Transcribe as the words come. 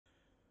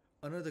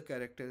Another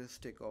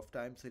characteristic of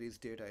time series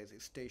data is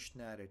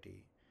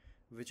stationarity,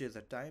 which is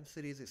a time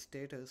series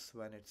status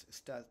when its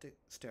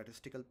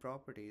statistical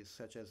properties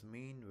such as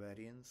mean,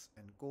 variance,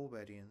 and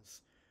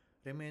covariance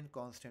remain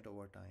constant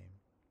over time.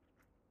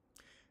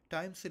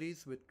 Time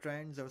series with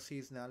trends or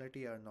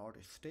seasonality are not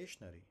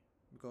stationary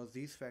because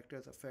these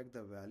factors affect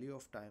the value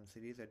of time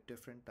series at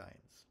different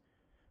times.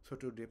 So,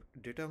 to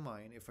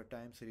determine if a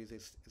time series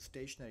is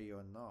stationary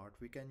or not,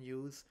 we can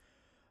use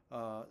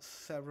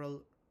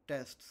several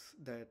tests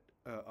that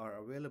are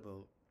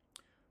available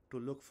to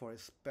look for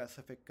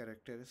specific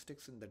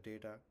characteristics in the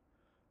data,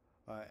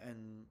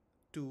 and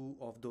two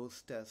of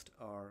those tests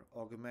are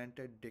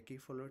augmented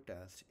Dickey-Fuller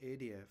test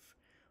 (ADF)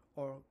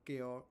 or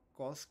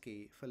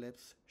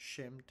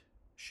Koski-Phillips-Shin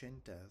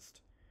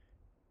test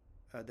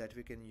that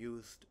we can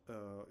use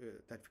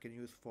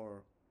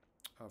for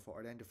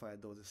identify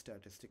those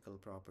statistical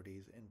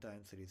properties in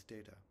time series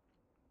data.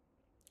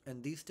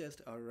 And these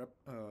tests are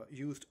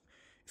used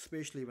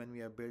especially when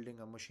we are building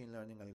a machine learning